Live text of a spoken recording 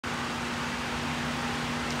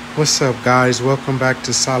What's up, guys? Welcome back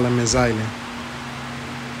to Solomon's Island.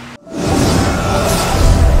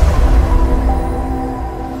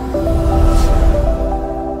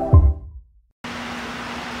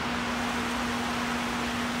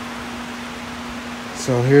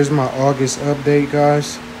 So here's my August update,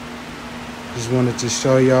 guys. Just wanted to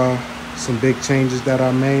show y'all some big changes that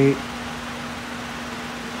I made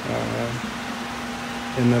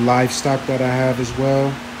in the livestock that I have as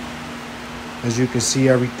well. As you can see,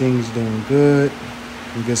 everything's doing good.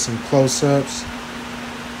 You get some close-ups.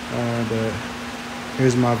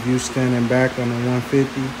 Here's my view standing back on the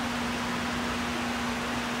 150.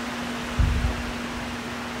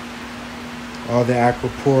 All the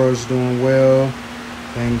aquaporas doing well,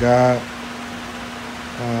 thank God.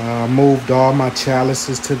 I moved all my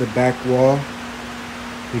chalices to the back wall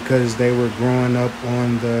because they were growing up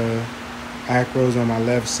on the acros on my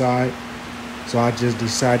left side. So I just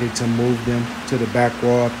decided to move them to the back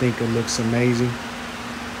wall. I think it looks amazing.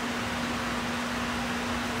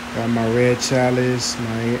 Got my red chalice,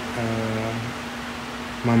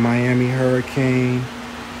 my Miami Hurricane,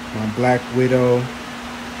 my Black Widow.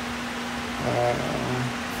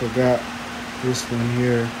 Forgot this one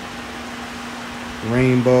here.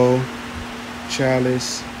 Rainbow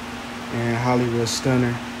Chalice and Hollywood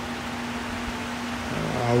Stunner.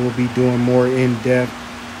 I will be doing more in-depth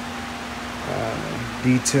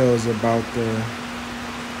details about the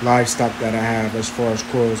livestock that I have as far as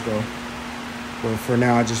corals go. But for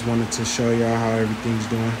now, I just wanted to show y'all how everything's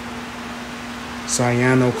doing.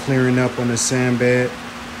 Cyano clearing up on the sand bed.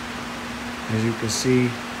 As you can see,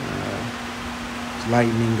 it's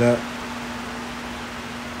lightening up.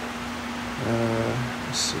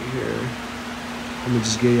 Let's see here. Let me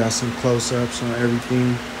just give y'all some close-ups on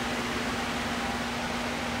everything.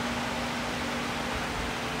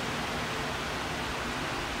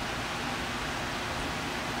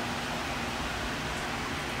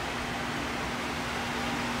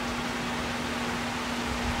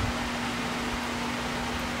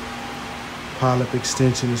 Polyp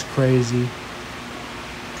extension is crazy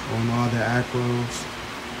on all the acros.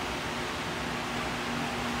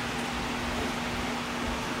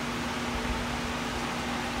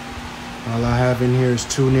 All I have in here is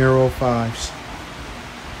 2 Nero 5s.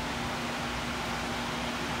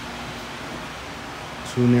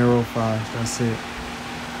 2 Nero 5s, that's it.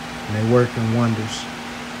 And they working wonders.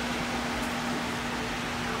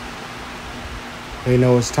 They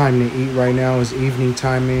know it's time to eat right now. It's evening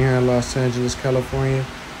time in here in Los Angeles, California.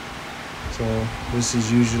 So this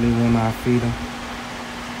is usually when I feed them.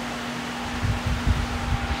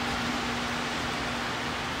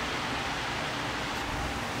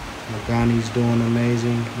 My Ghani's doing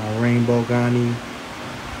amazing. My rainbow Ghani.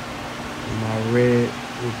 And my red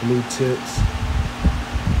with blue tips.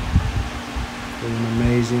 Doing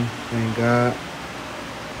amazing, thank God.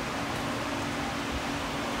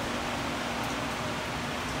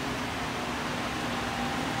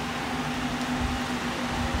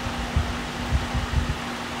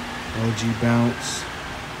 OG Bounce.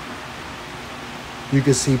 You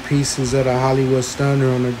can see pieces of the Hollywood Stunner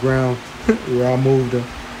on the ground where I moved them.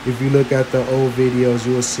 If you look at the old videos,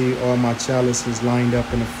 you will see all my chalices lined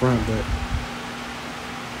up in the front, but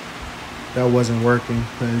that wasn't working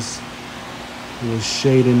because it was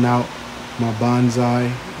shading out my bonsai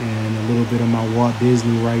and a little bit of my Walt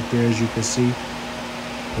Disney right there, as you can see,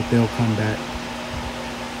 but they'll come back.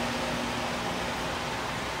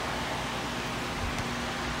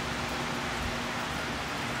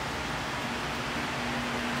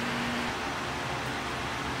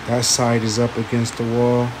 That side is up against the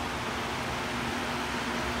wall,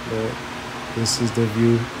 but this is the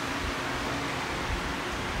view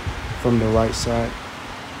from the right side.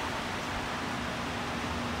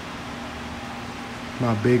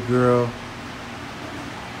 My big girl,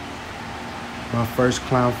 my first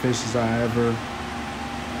clownfishes I ever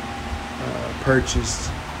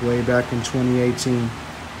purchased way back in 2018.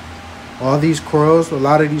 All these corals, a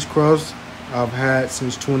lot of these corals I've had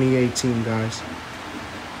since 2018, guys.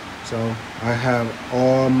 So I have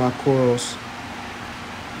all my corals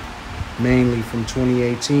mainly from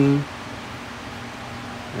 2018,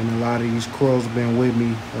 and a lot of these corals have been with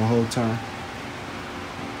me the whole time.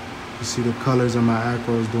 You see the colors of my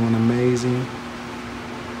acros doing amazing.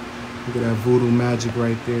 Look at that voodoo magic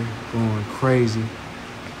right there, going crazy.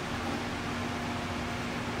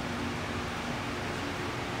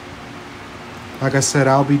 Like I said,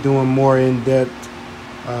 I'll be doing more in-depth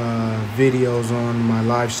videos on my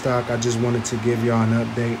livestock. I just wanted to give y'all an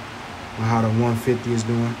update on how the 150 is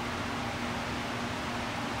doing.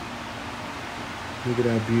 Look at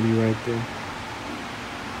that beauty right there.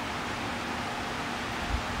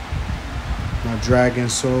 My Dragon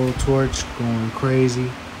Soul torch going crazy.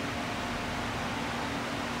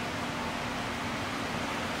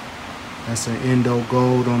 That's an Indo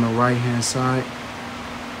Gold on the right hand side.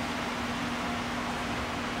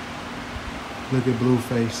 Look at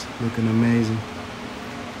Blueface, looking amazing.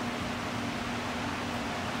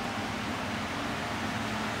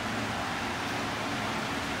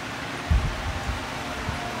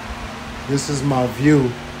 This is my view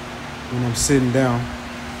when I'm sitting down.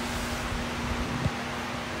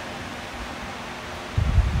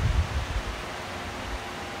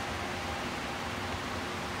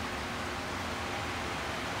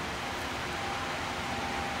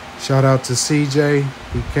 Shout out to CJ.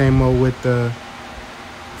 He came up with the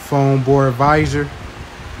foam board visor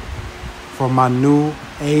for my new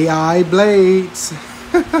AI Blades.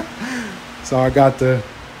 So I got the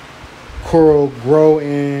Coral Grow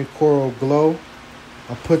and Coral Glow.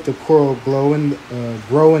 I put the Coral Glow in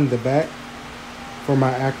Grow in the back for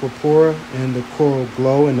my Aquapora and the Coral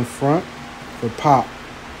Glow in the front for pop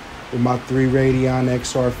with my 3 Radion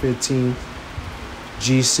XR15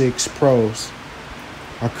 G6 Pros.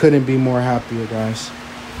 I couldn't be more happier, guys.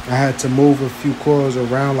 I had to move a few coils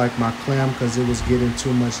around like my clam because it was getting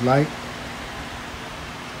too much light.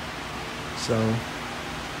 So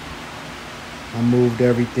I moved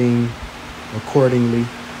everything accordingly.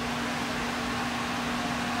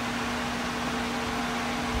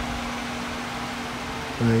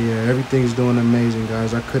 But yeah, everything's doing amazing,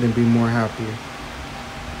 guys. I couldn't be more happier.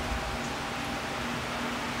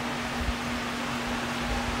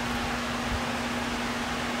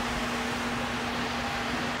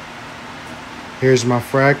 Here's my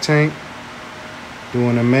frag tank,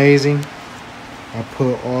 doing amazing. I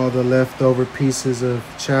put all the leftover pieces of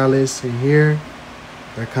chalice in here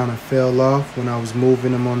that kind of fell off when I was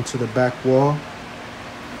moving them onto the back wall.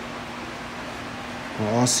 My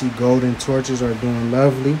Aussie golden torches are doing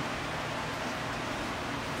lovely.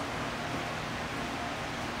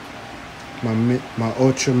 My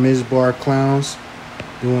Ultra Mizbar clowns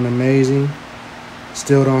doing amazing.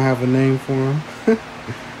 Still don't have a name for them.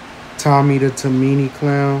 Tommy the Tamini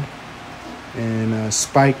clown and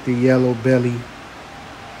Spike the yellow belly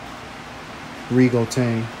Regal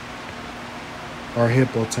Tang or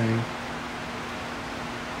Hippo Tang. You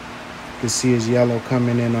can see his yellow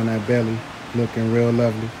coming in on that belly, looking real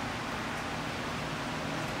lovely.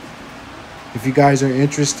 If you guys are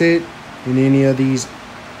interested in any of these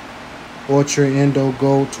Ultra Indo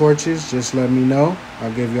Gold torches, just let me know.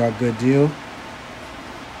 I'll give you a good deal.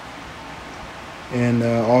 And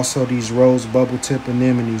also these rose bubble tip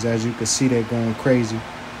anemones, as you can see, they're going crazy.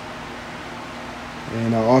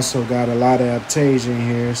 And I also got a lot of Aptasia in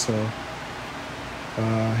here, so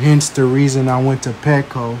hence the reason I went to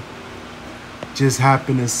Petco. Just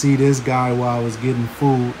happened to see this guy while I was getting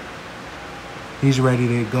food. He's ready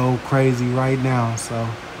to go crazy right now, so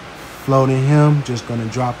floating him, just gonna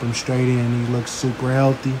drop him straight in. He looks super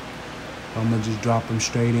healthy. I'm gonna just drop him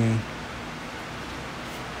straight in.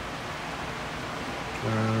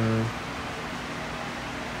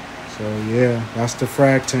 So yeah, that's the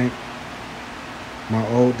frag tank. My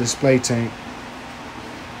old display tank.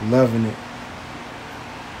 Loving it.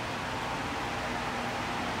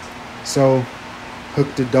 So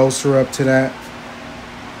hooked the doser up to that.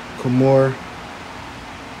 Kimura.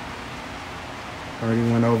 Already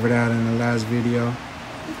went over that in the last video.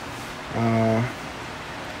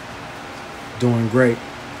 Doing great.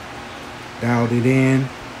 Dialed it in.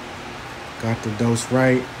 Got the dose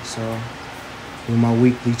right, so do my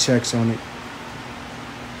weekly checks on it.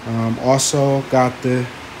 Also got the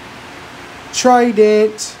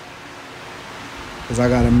Trident, because I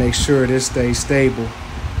gotta make sure this stays stable.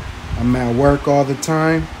 I'm at work all the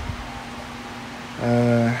time,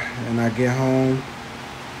 and I get home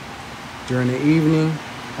during the evening.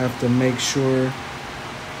 Have to make sure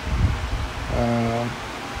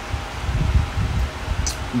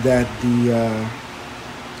that the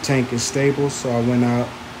tank is stable, so I went out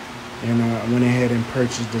and went ahead and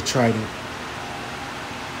purchased the Trident.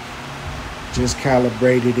 Just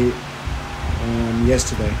calibrated it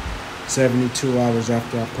yesterday, 72 hours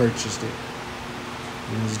after I purchased it,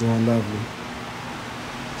 and it's doing lovely.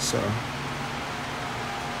 So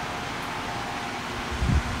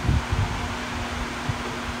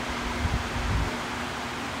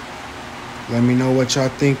let me know what y'all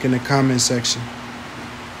think in the comment section.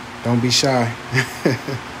 Don't be shy.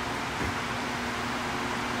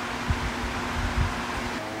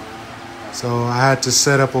 So I had to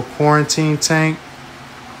set up a quarantine tank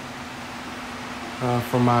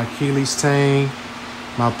for my Achilles tank,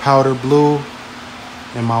 my powder blue,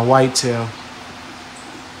 and my whitetail.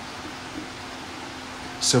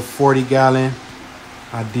 It's a 40 gallon.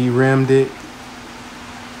 I de-rimmed it.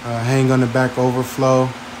 Hang on the back overflow.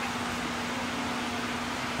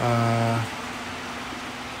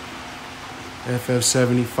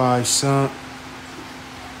 FF75 sump.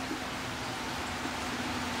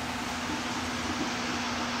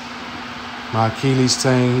 My Achilles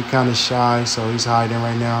tank, he kind of shy, so he's hiding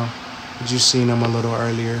right now. But you seen him a little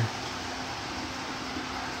earlier.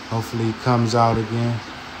 Hopefully he comes out again.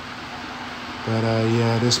 But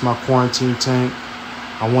yeah, this is my quarantine tank.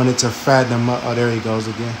 I wanted to fatten him up. Oh, there he goes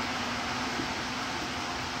again.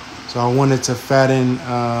 So I wanted to fatten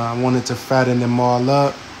them all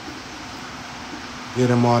up, get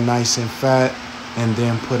them all nice and fat, and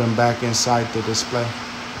then put them back inside the display.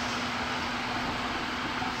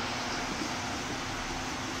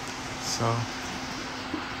 So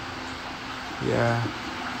yeah,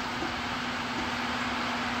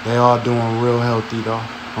 they all doing real healthy though.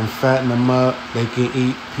 I'm fattening them up. They can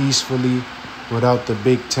eat peacefully without the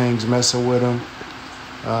big tanks messing with them.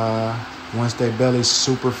 Once their belly's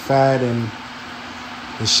super fat and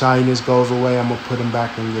the shyness goes away, I'm gonna put them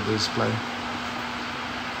back in the display.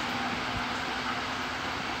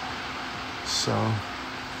 So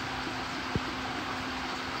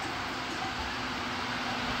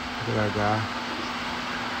look at that guy.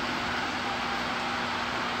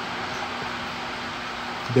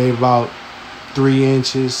 They about 3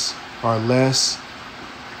 inches or less.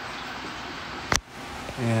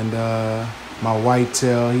 And my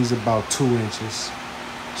whitetail, he's about 2 inches.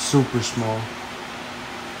 Super small.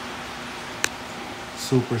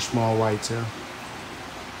 Super small whitetail.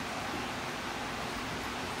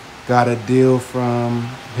 Got a deal from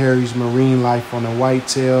Harry's Marine Life on a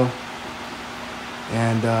whitetail.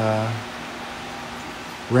 And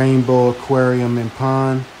Rainbow Aquarium and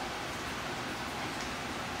Pond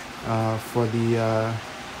for the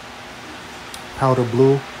powder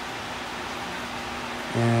blue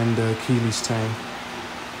and the Achilles tank.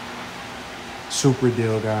 Super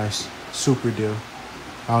deal, guys. Super deal.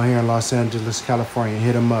 Out here in Los Angeles, California.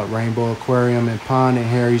 Hit them up. Rainbow Aquarium and Pond and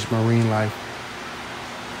Harry's Marine Life.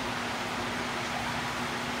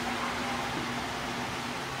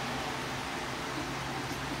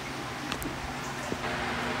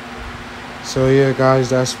 So yeah, guys,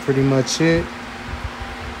 that's pretty much it.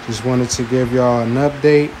 Just wanted to give y'all an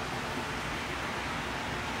update.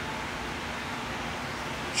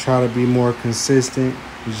 Try to be more consistent.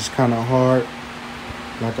 It's just kind of hard.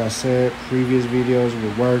 Like I said, previous videos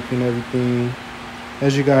with work and everything,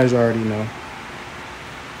 as you guys already know.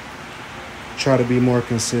 Try to be more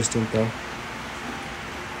consistent though.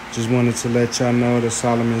 Just wanted to let y'all know that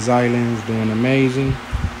Solomon's Island is doing amazing.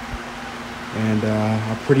 And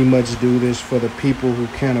I pretty much do this for the people who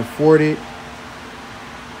can't afford it.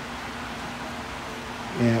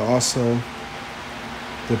 And also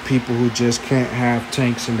the people who just can't have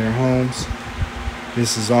tanks in their homes.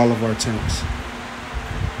 This is all of our tanks.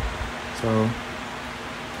 So,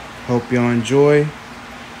 hope y'all enjoy.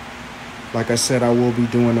 Like I said, I will be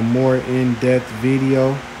doing a more in-depth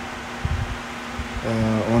video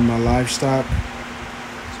on my livestock.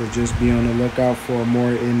 So just be on the lookout for a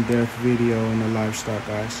more in-depth video on the livestock,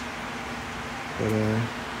 guys. But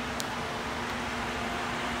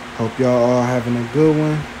hope y'all all having a good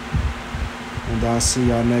one. And I'll see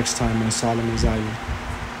y'all next time on Solomon's Island.